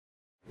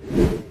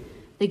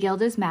The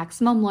Guild is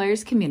Maximum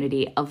Lawyers'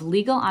 community of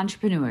legal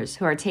entrepreneurs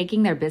who are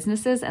taking their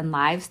businesses and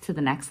lives to the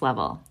next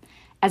level.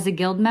 As a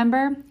Guild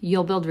member,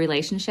 you'll build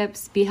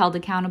relationships, be held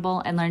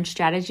accountable, and learn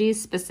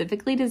strategies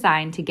specifically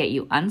designed to get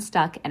you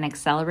unstuck and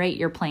accelerate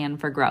your plan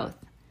for growth.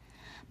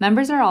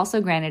 Members are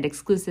also granted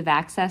exclusive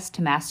access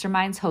to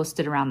masterminds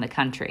hosted around the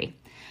country.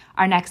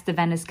 Our next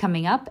event is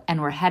coming up, and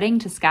we're heading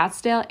to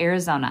Scottsdale,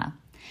 Arizona.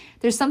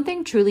 There's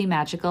something truly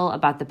magical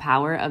about the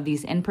power of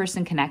these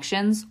in-person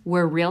connections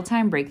where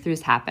real-time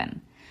breakthroughs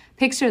happen.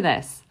 Picture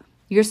this.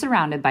 You're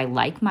surrounded by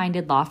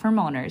like-minded law firm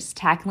owners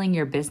tackling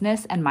your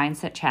business and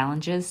mindset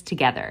challenges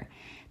together.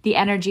 The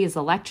energy is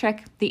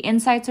electric, the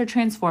insights are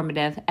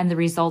transformative, and the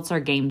results are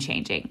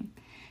game-changing.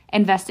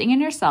 Investing in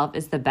yourself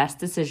is the best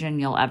decision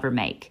you'll ever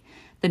make.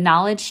 The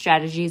knowledge,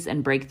 strategies,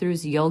 and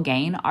breakthroughs you'll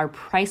gain are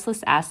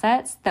priceless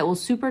assets that will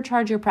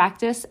supercharge your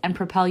practice and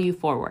propel you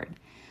forward.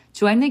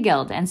 Join the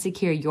Guild and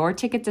secure your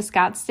ticket to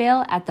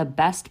Scottsdale at the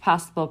best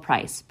possible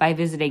price by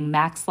visiting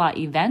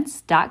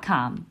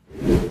maxlawevents.com.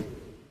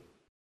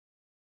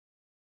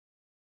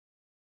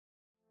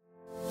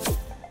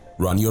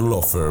 Run your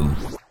law firm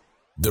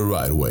the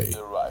right way.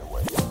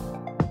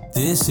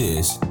 This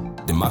is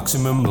the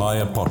Maximum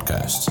Lawyer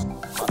Podcast.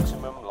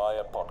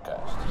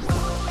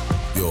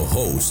 Your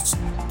hosts,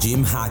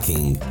 Jim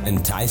Hacking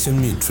and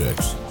Tyson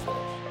Mutrux.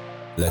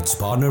 Let's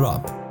partner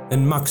up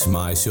and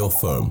maximize your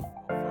firm.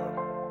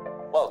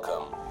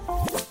 Welcome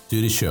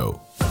to the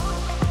show.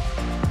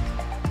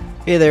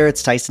 Hey there,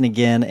 it's Tyson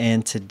again,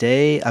 and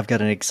today I've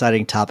got an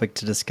exciting topic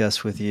to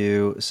discuss with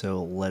you,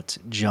 so let's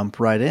jump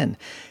right in.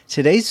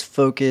 Today's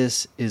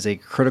focus is a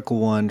critical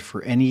one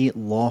for any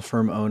law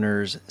firm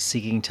owners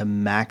seeking to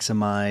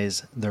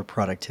maximize their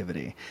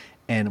productivity.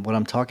 And what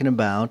I'm talking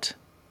about,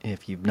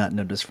 if you've not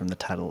noticed from the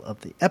title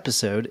of the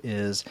episode,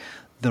 is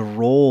the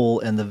role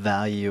and the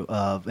value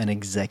of an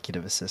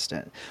executive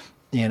assistant.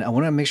 And I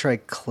want to make sure I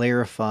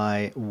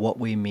clarify what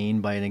we mean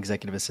by an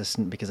executive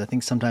assistant, because I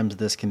think sometimes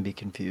this can be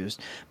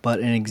confused. But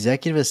an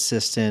executive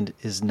assistant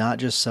is not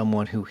just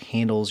someone who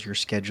handles your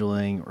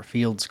scheduling or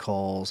fields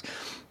calls.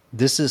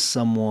 This is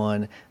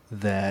someone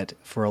that,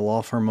 for a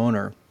law firm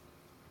owner,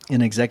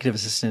 an executive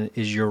assistant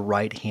is your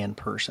right-hand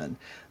person.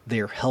 They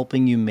are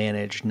helping you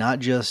manage not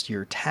just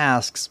your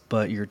tasks,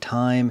 but your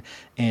time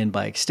and,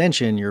 by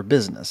extension, your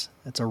business.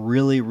 That's a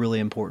really, really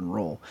important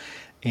role.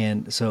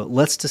 And so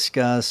let's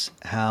discuss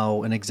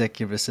how an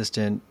executive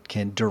assistant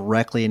can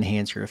directly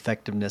enhance your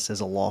effectiveness as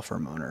a law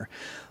firm owner.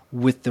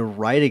 With the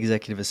right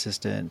executive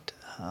assistant,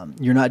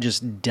 you're not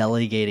just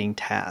delegating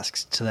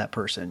tasks to that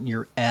person.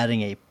 You're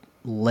adding a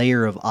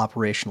layer of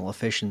operational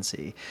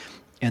efficiency.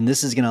 And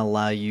this is going to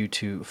allow you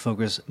to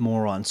focus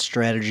more on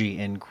strategy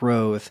and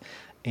growth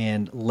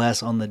and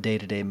less on the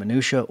day-to-day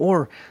minutia.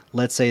 Or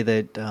let's say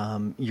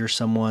that you're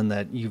someone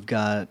that you've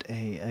got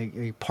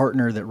a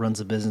partner that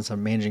runs a business, a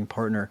managing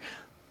partner.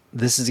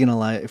 This is going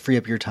to free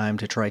up your time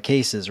to try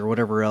cases or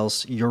whatever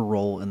else your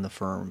role in the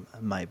firm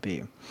might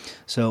be.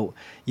 So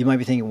you might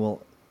be thinking,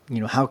 well,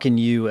 how can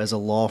you as a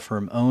law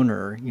firm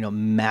owner,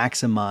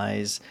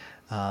 maximize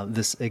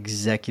this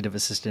executive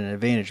assistant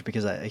advantage?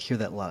 Because I hear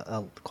that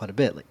quite a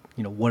bit. Like,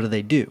 what do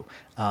they do?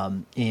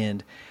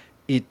 And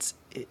it's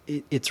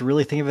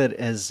really, think of it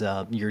as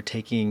you're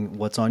taking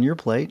what's on your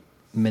plate,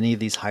 many of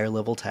these higher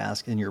level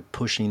tasks, and you're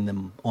pushing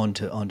them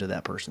onto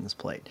that person's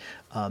plate,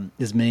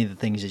 as many of the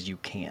things as you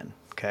can.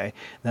 Okay,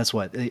 that's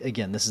why,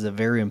 again, this is a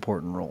very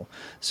important role.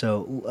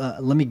 So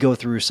let me go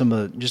through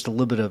just a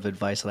little bit of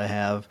advice that I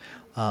have.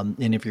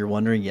 And if you're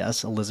wondering,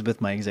 yes,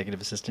 Elizabeth, my executive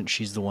assistant,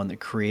 she's the one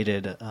that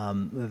created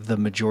the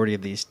majority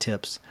of these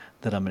tips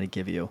that I'm going to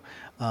give you.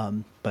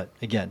 But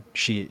again,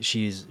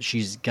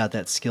 she's got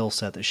that skill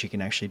set that she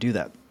can actually do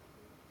that.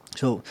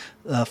 So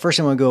first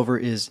thing I want to go over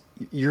is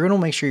you're going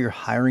to make sure you're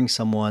hiring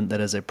someone that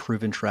has a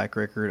proven track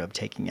record of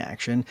taking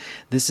action.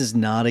 This is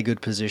not a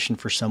good position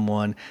for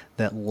someone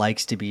that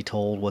likes to be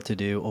told what to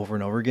do over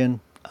and over again.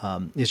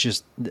 It's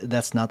just,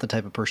 that's not the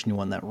type of person you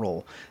want in that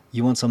role.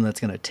 You want someone that's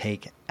going to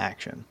take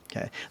action.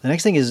 Okay. The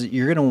next thing is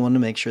you're going to want to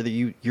make sure that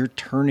you're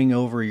turning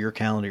over your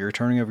calendar, you're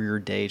turning over your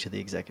day to the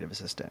executive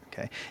assistant.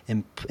 Okay.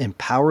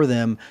 Empower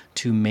them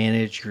to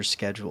manage your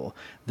schedule.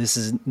 This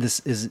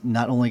is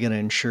not only going to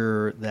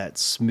ensure that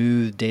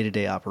smooth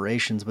day-to-day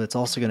operations, but it's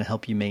also going to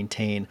help you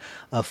maintain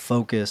a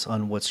focus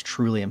on what's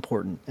truly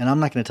important. And I'm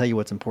not going to tell you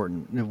what's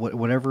important.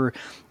 Whatever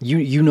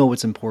you know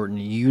what's important,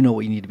 you know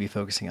what you need to be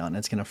focusing on.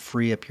 It's going to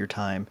free up your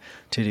time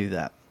to do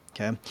that.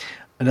 Okay.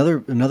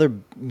 Another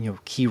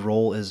key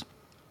role is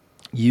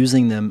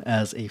using them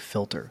as a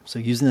filter. So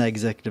using that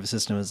executive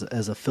assistant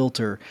as a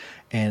filter,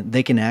 and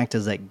they can act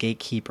as that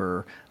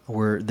gatekeeper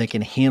where they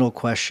can handle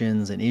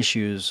questions and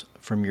issues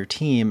from your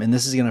team. And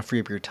this is going to free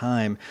up your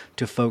time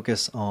to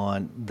focus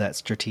on that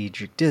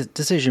strategic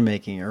decision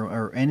making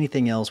or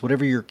anything else,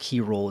 whatever your key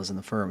role is in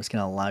the firm. It's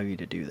going to allow you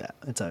to do that.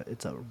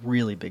 It's a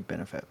really big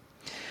benefit.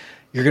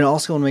 You're going to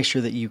also want to make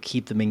sure that you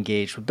keep them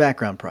engaged with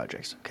background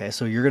projects. Okay,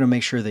 so you're going to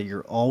make sure that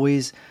you're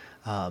always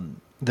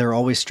there are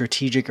always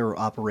strategic or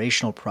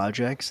operational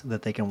projects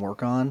that they can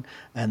work on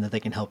and that they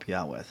can help you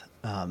out with.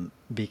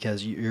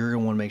 because you're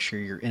going to want to make sure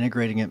you're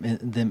integrating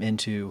them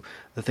into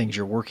the things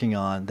you're working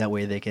on. That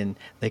way they can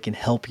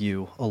help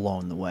you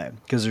along the way.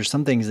 Because there's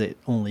some things that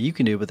only you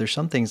can do, but there's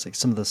some things like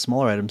some of the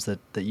smaller items that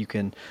you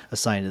can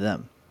assign to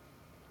them.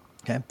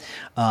 Okay.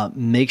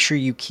 Make sure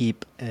you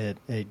keep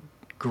a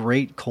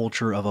great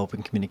culture of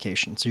open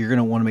communication. So you're going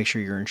to want to make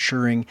sure you're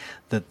ensuring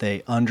that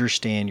they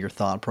understand your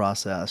thought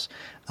process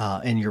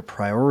and your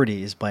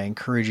priorities by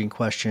encouraging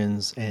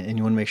questions, and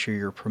you want to make sure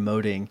you're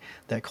promoting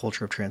that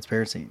culture of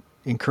transparency.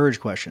 Encourage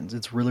questions.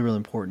 It's really, really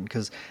important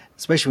because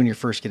especially when you're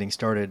first getting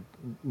started,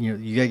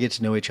 you got to get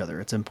to know each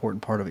other. It's an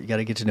important part of it. You got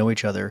to get to know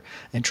each other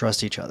and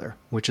trust each other,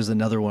 which is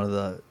another one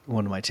of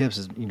my tips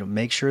is,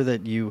 make sure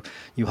that you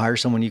hire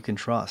someone you can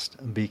trust,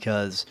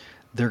 because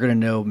they're going to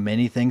know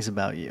many things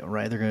about you,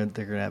 right? They're going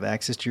to have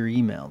access to your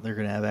email. They're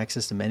going to have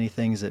access to many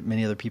things that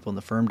many other people in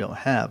the firm don't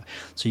have.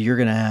 So you're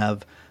going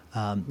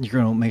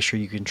to make sure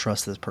you can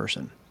trust this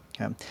person.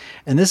 Okay.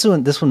 And this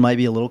one might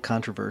be a little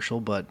controversial,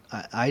 but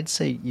I'd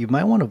say you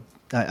might want to.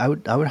 I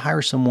would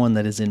hire someone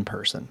that is in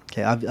person.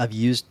 Okay. I've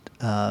used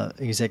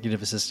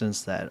executive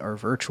assistants that are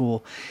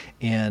virtual,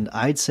 and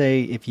I'd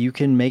say if you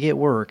can make it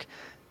work,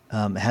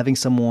 having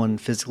someone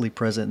physically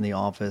present in the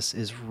office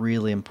is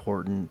really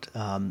important.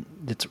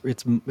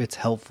 It's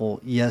helpful.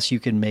 Yes,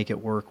 you can make it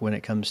work when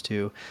it comes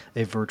to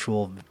a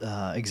virtual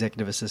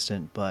executive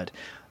assistant, but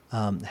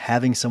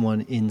having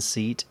someone in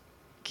seat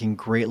can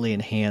greatly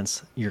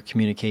enhance your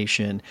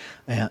communication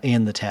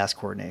and the task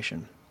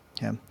coordination.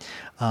 Okay.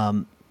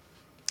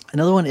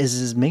 Another one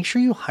is make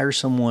sure you hire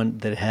someone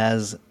that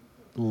has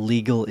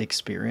legal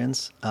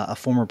experience. A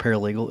former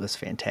paralegal is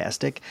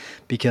fantastic,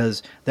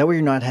 because that way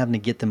you're not having to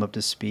get them up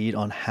to speed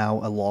on how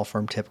a law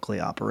firm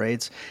typically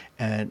operates,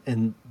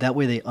 and that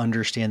way they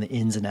understand the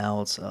ins and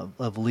outs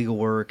of legal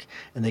work,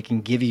 and they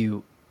can give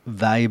you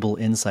valuable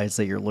insights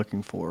that you're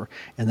looking for,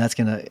 and that's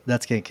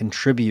gonna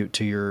contribute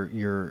to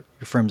your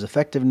firm's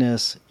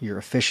effectiveness, your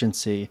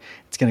efficiency.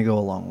 It's gonna go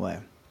a long way.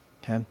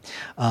 Okay.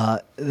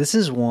 This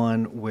is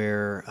one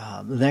where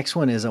the next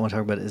one is I want to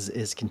talk about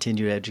is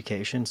continued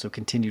education. So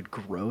continued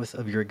growth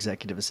of your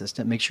executive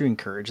assistant. Make sure you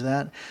encourage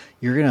that.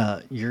 You're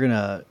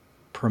gonna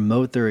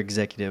promote their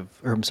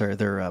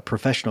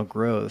professional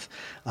growth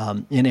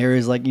in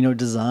areas like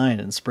design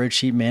and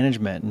spreadsheet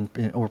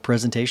management or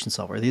presentation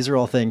software. These are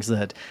all things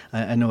that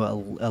I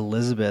know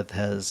Elizabeth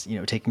has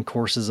taken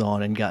courses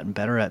on and gotten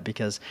better at,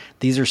 because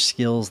these are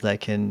skills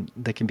that can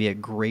be a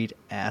great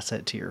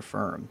asset to your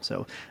firm.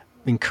 So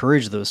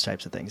encourage those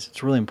types of things.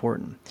 It's really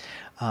important.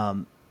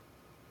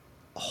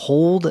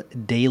 Hold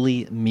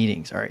daily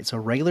meetings. All right. So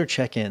regular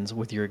check-ins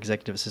with your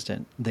executive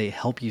assistant, they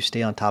help you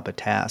stay on top of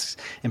tasks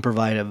and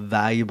provide a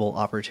valuable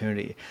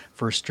opportunity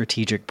for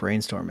strategic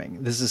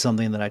brainstorming. This is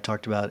something that I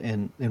talked about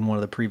in one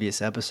of the previous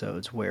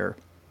episodes, where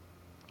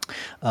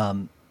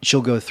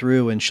she'll go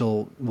through and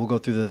we'll go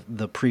through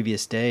the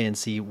previous day and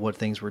see what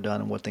things were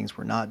done and what things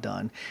were not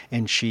done.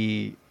 And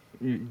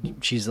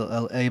she's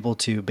able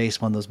to,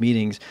 based on those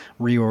meetings,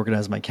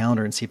 reorganize my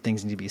calendar and see if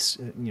things need to be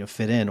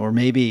fit in. Or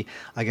maybe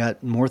I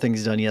got more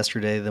things done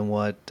yesterday than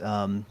what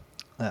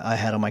I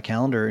had on my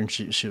calendar, and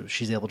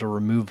she's able to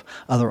remove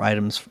other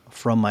items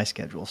from my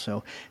schedule.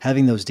 So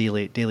having those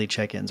daily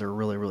check-ins are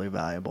really, really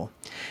valuable.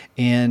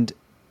 And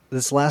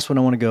this last one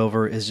I want to go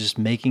over is just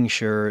making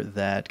sure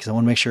that, because I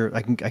want to make sure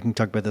I can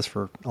talk about this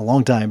for a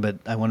long time, but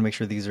I want to make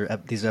sure these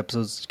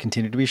episodes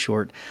continue to be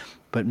short.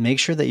 But make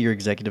sure that your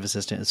executive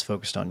assistant is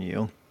focused on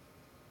you.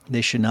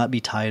 They should not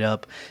be tied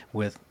up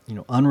with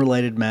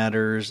unrelated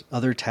matters,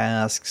 other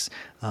tasks.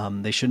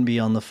 They shouldn't be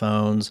on the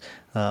phones.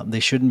 They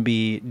shouldn't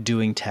be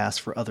doing tasks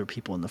for other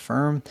people in the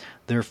firm.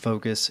 Their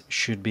focus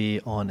should be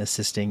on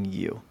assisting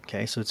you.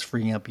 Okay, so it's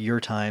freeing up your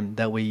time.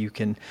 That way you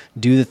can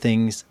do the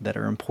things that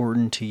are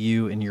important to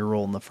you and your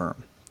role in the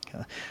firm.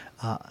 Okay.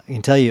 I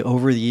can tell you,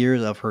 over the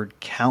years, I've heard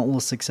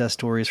countless success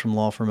stories from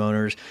law firm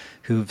owners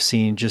who've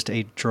seen just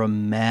a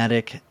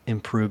dramatic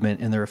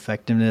improvement in their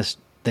effectiveness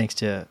thanks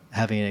to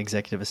having an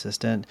executive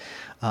assistant.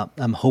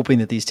 I'm hoping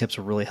that these tips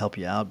will really help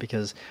you out,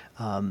 because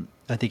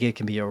I think it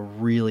can be a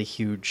really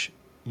huge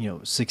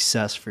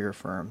success for your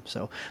firm.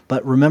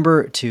 But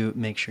remember to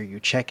make sure you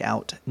check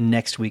out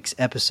next week's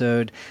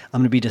episode.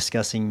 I'm going to be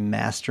discussing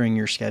mastering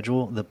your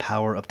schedule, the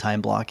power of time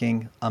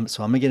blocking.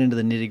 So I'm going to get into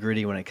the nitty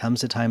gritty when it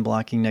comes to time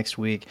blocking next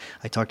week.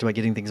 I talked about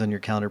getting things on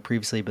your calendar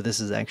previously, but this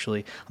is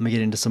actually, I'm going to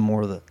get into some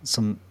more of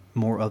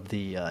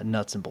the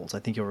nuts and bolts. I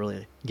think you'll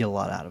really get a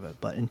lot out of it.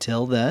 But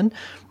until then,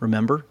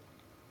 remember,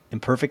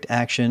 imperfect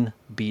action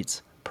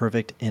beats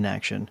perfect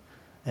inaction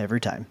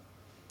every time.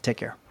 Take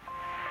care.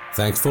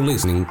 Thanks for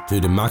listening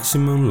to the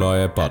Maximum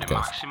Lawyer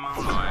Podcast.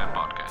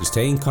 To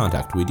stay in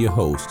contact with your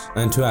hosts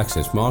and to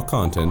access more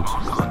content,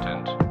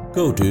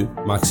 go to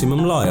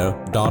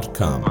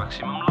MaximumLawyer.com.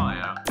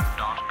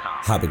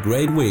 Have a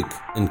great week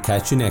and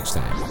catch you next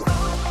time.